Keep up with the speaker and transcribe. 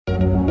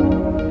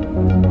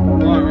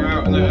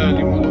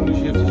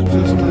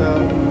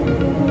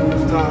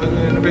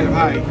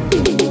hay.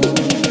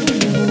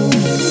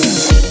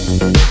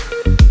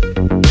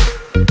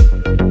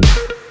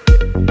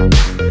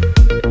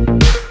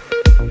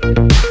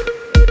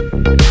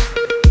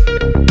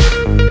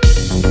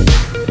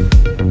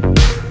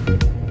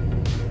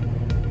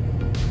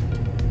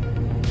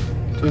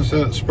 Just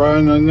that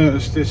spraying, I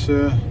noticed this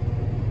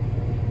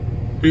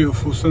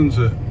beautiful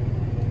sunset.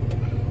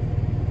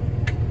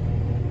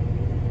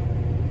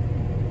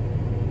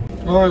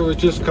 Alright, we're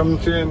just coming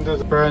to the end of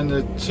the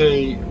branded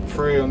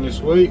T3 on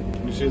this wheat.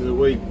 You see the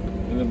wheat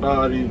in the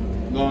barley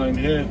line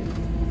here.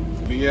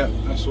 But yeah,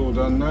 that's all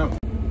done now.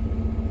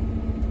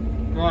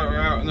 Right, we're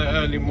out in the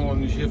early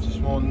morning shift this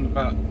morning,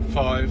 about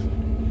 5.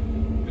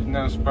 We're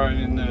now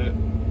spraying in the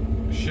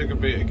sugar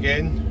beet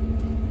again.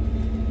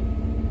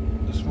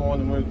 This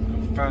morning we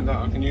found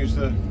out I can use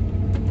the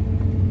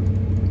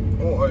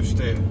auto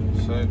steer,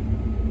 so I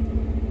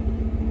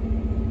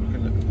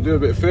can do a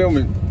bit of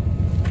filming.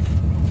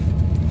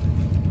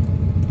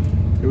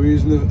 We're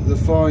using the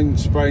fine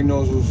spray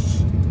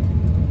nozzles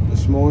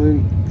this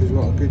morning because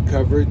we've got a good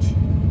coverage.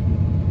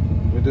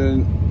 We're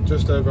doing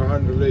just over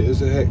 100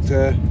 litres a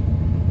hectare.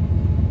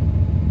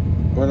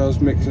 When I was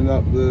mixing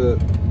up I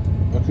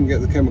couldn't get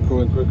the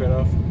chemical in quick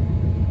enough,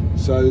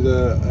 so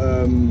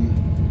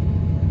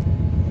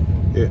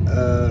it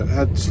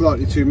had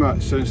slightly too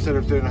much. So instead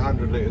of doing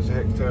 100 litres a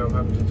hectare, I'm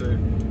having to do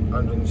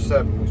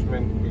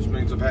 107, which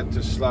means I've had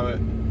to slow it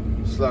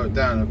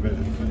down a bit.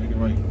 But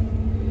anyway,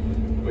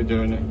 we're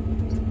doing it.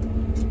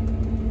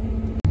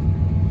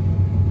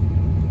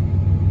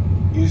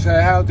 You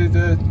say, how did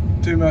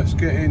too much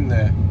get in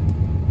there?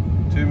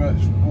 Too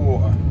much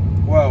water?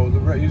 Well, the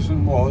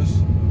reason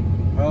was,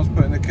 when I was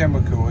putting the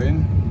chemical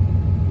in,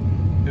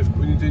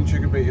 when you're doing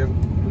sugar beet, you have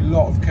a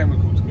lot of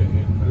chemical to get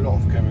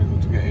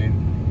in,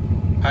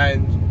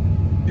 and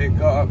it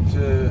got up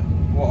to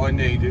what I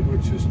needed,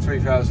 which was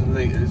 3,000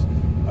 litres,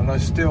 and I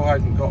still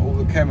hadn't got all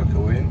the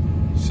chemical in.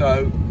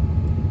 So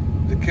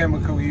the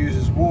chemical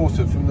uses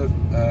water from the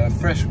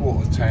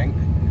freshwater tank,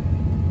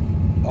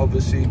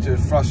 obviously, to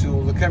flush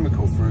all the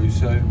chemical through.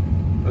 So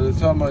by the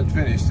time I'd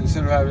finished,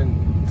 instead of having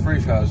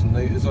 3,000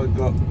 litres, I'd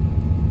got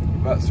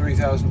about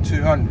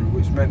 3,200,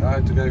 which meant I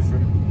had to go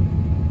from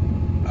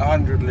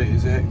 100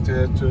 litres a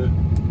hectare to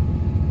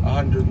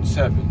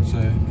 107.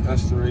 So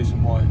that's the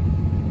reason why.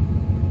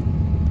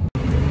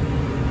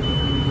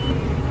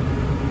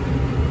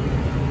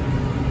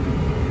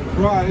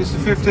 Right, it's the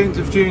 15th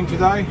of June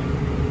today.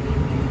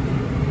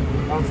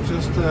 I've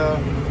just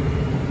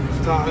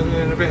started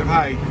doing a bit of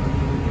hay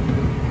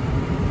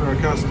for a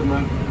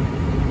customer.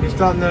 He's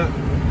done the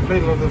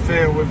middle of the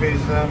field with his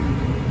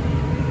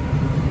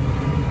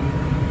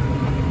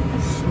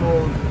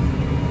small,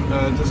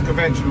 just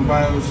conventional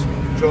bales,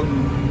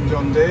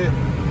 John Deere,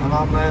 and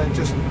I'm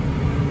just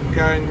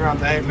going around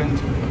the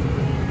headland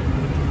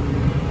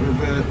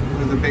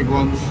with the big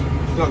ones.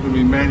 It's not going to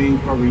be many,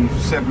 probably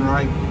 7 or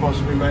 8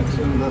 possibly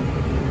maximum, but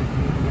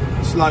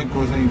the slope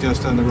was only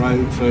just down the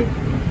road, so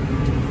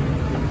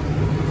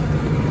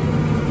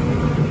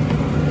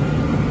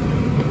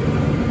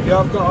yeah,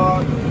 I've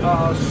got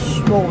a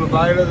smaller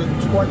baler than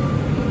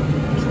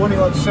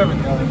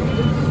 2170, I think it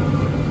is.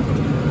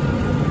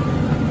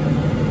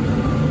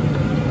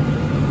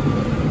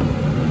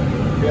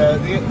 Yeah,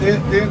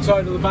 the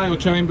inside of the bale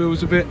chamber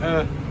was a bit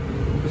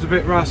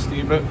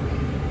rusty, but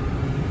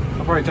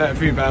I'll probably take a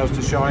few bales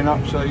to shine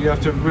up. So you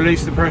have to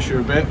release the pressure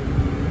a bit.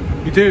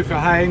 You do for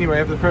hay anyway.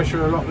 Have the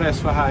pressure a lot less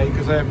for hay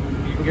because you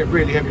can get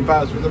really heavy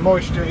bales, but the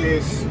moisture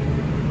is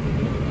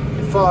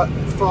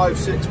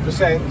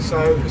 5-6%,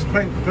 so it's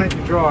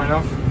plenty dry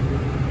enough.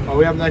 Well,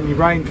 we haven't had any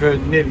rain for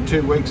nearly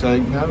 2 weeks, I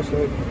think now.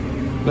 So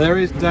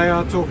they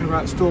are talking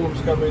about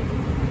storms coming.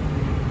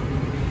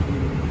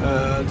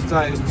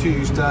 Today is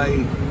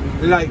Tuesday,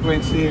 late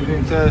Wednesday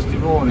evening, Thursday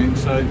morning.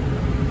 So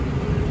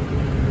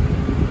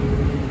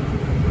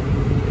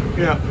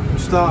yeah,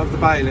 start of the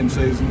baling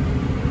season.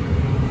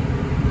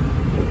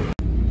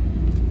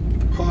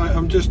 Right,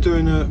 I'm just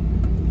doing a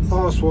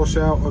last wash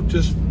out. I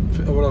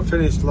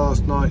finished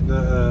last night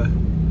the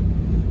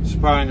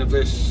spraying of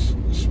this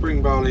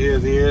spring barley here,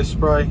 the air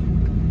spray.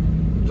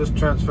 I'm just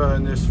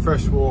transferring this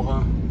fresh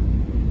water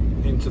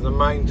into the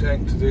main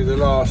tank to do the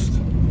last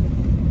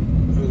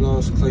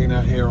clean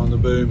out here on the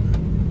boom.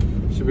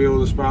 Should be all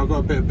the spray. I've got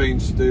a bit of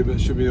beans to do, but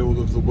it should be all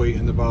of the wheat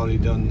and the barley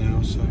done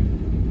now. So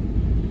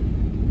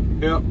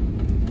yeah,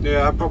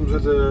 I had problems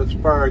with the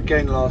sprayer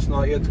again last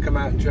night. You had to come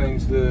out and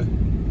change the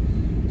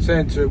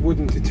sensor. It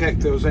wouldn't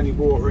detect there was any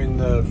water in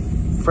the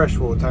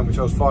freshwater tank, which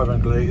I was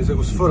 500 litres. It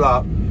was full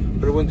up,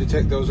 but it wouldn't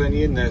detect there was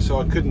any in there, so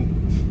I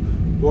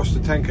couldn't wash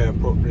the tank out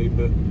properly.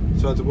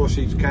 So I had to wash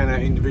each can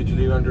out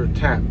individually under a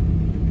tap,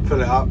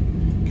 fill it up,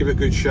 give it a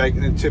good shake,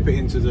 and then tip it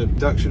into the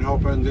induction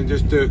hopper, and then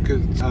just do it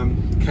because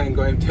can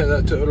got empty.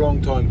 That took a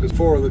long time because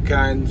 4 of the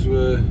cans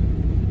were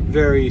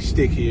very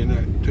sticky and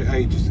it took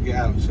ages to get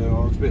out, so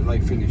I was a bit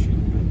late finishing.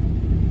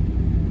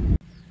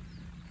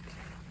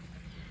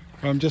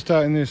 I'm just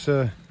out in this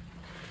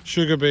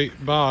sugar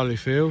beet barley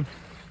field.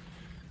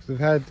 They've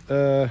had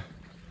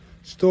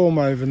storm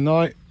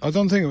overnight. I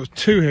don't think it was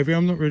too heavy,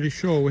 I'm not really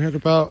sure. We had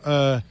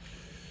about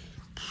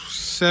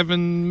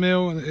 7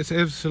 mil, and it's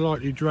ever so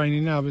slightly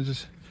draining now, but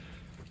just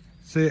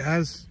see, it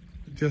has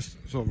just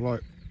sort of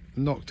like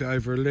knocked it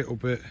over a little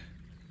bit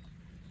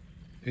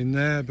in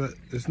there, but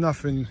there's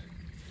nothing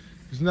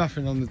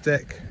on the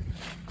deck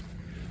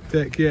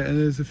yet, and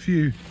there's a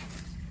few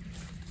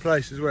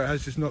places where it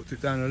has just knocked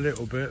it down a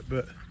little bit,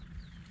 but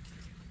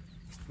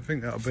I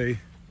think that'll be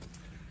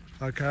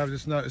okay. I've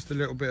just noticed a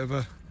little bit of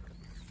a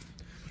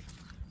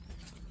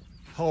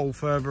hole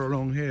further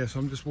along here, so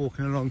I'm just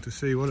walking along to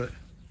see what it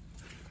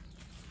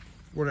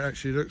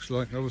actually looks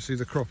like. Obviously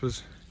the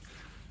cropper's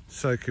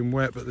soaking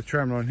wet, but the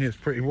tramline here is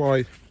pretty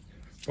wide,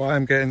 but I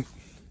am getting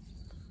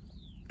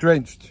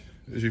drenched,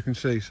 as you can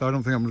see, so I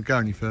don't think I'm going to go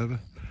any further.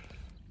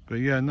 But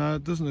yeah, no,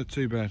 it doesn't look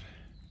too bad.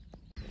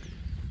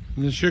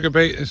 And the sugar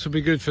beet, this will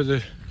be good for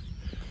the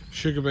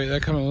sugar beet. They're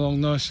coming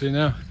along nicely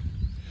now.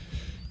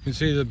 You can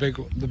see the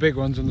big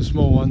ones and the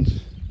small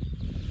ones,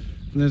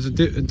 and there's a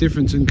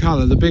difference in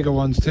colour. The bigger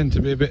ones tend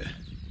to be a bit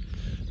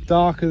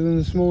darker than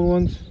the small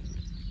ones,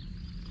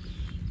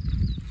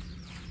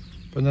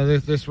 but no,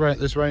 this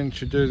rain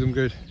should do them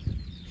good.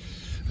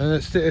 And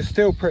it's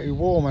still pretty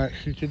warm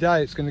actually.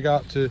 Today it's going to go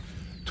up to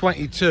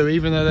 22,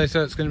 even though they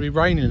say it's going to be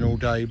raining all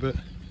day. But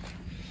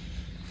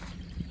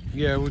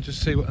yeah, we'll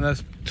just see.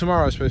 And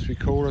tomorrow's supposed to be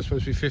cool. It's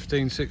supposed to be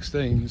 15,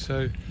 16.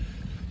 So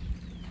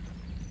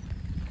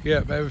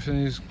yeah, but everything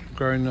is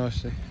growing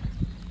nicely.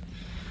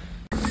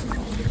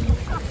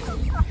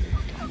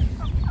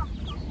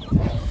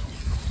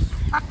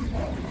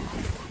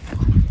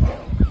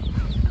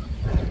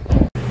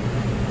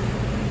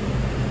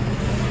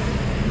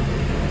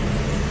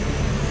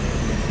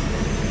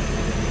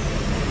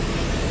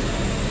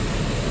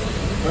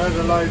 I had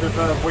a load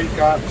of wheat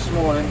go out this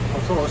morning. I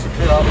thought it was a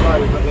clear up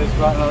load, but there's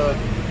about another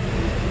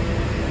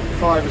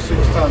 5 or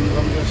 6 tons.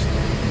 I'm just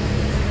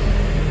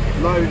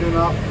loading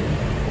up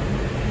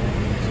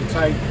to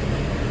take,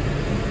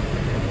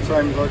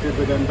 same as I did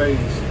with them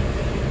beans.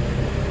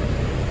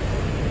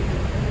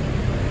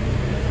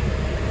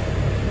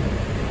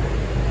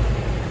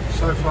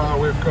 So far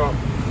we've got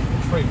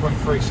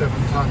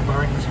 3.37 tonne, but I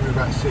think this will be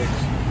about 6.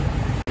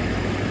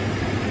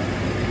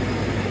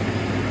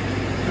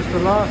 Just the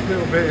last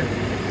little bit.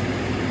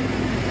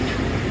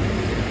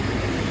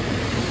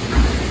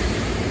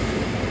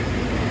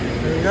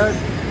 There we go.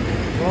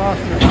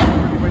 Last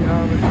wheat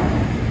harvest.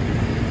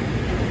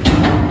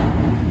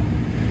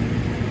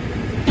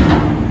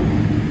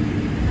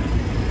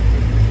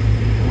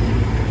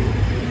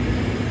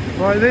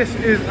 Right, this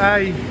is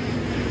a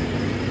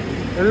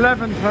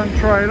 11-tonne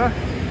trailer.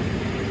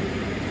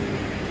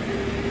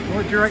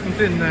 What do you reckon's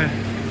in there?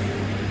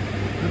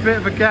 There's a bit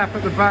of a gap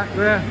at the back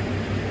there.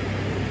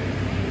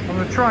 I'm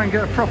going to try and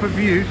get a proper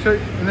view, so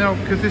now,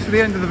 because this is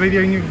the end of the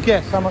video and you can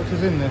guess how much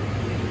is in there.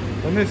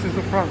 And this is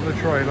the front of the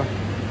trailer.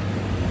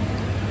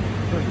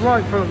 So it's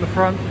right full at the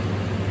front.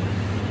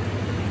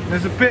 And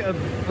there's a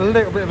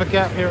little bit of a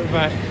gap here at the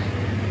back.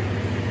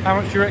 How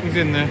much do you reckon's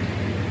in there?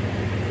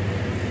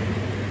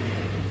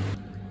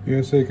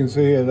 Yeah, so you can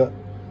see here that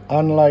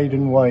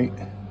unladen weight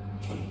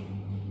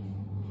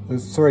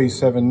is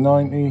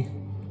 3,790,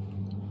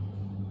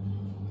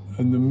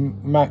 and the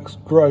max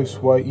gross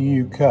weight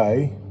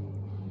UK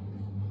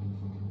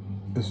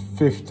is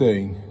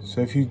 15.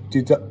 So if you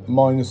deduct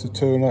minus the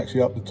 2 and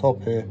actually up the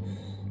top here,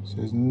 it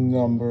says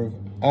number of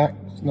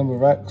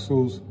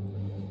axles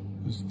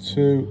is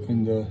 2,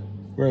 and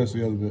where's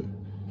the other bit?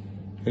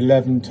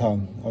 11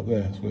 tonne up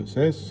there. That's what it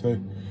says. So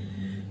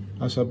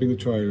that's how big the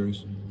trailer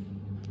is.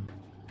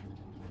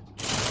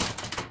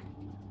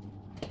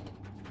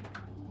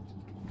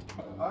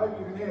 I hope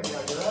you can hear me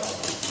over there.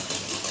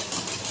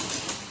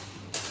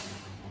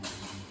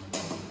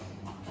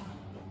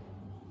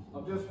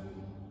 I've just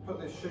put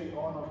this sheet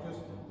on. I've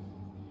just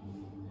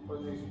put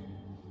these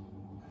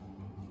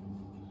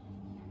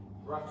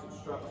ratchet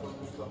straps on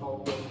just to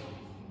hold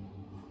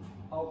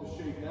the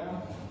sheet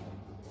down.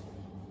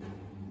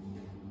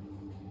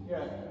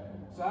 Yeah.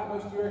 So how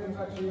much do you reckon is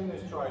actually in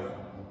this trailer?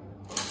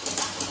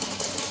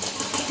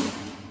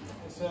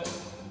 It's a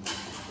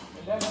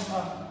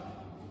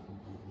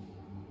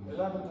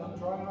 11 tonne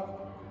trailer.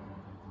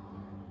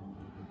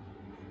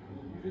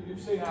 You've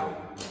seen how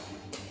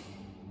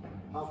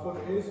full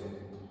it is.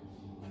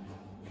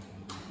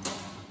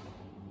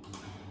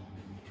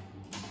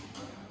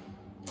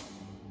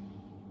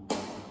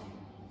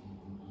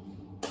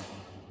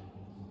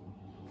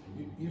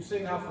 You've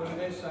seen how full it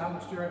is, so how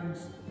much do you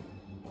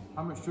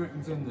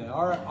reckon's in there?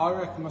 I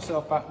reckon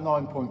myself about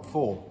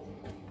 9.4,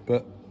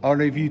 but I'll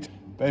leave you to.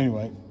 But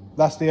anyway,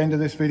 that's the end of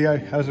this video.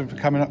 As of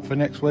coming up for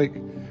next week,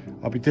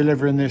 I'll be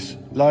delivering this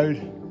load,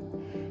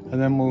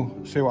 and then we'll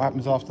see what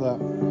happens after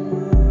that.